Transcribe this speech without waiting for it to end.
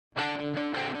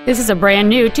This is a brand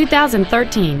new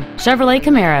 2013 Chevrolet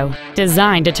Camaro,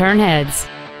 designed to turn heads.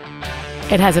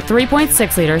 It has a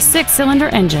 3.6-liter six-cylinder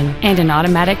engine and an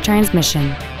automatic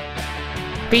transmission.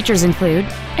 Features include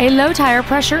a low tire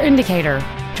pressure indicator,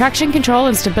 traction control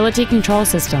and stability control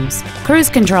systems, cruise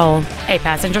control, a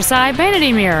passenger side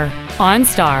vanity mirror,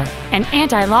 OnStar, an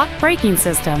anti-lock braking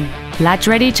system,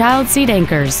 latch-ready child seat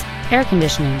anchors, air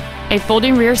conditioning, a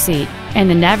folding rear seat, and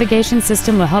the navigation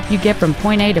system will help you get from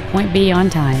point A to point B on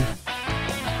time.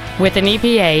 With an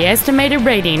EPA estimated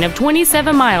rating of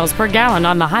 27 miles per gallon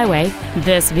on the highway,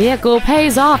 this vehicle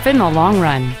pays off in the long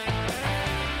run.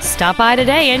 Stop by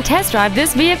today and test drive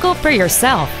this vehicle for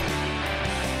yourself.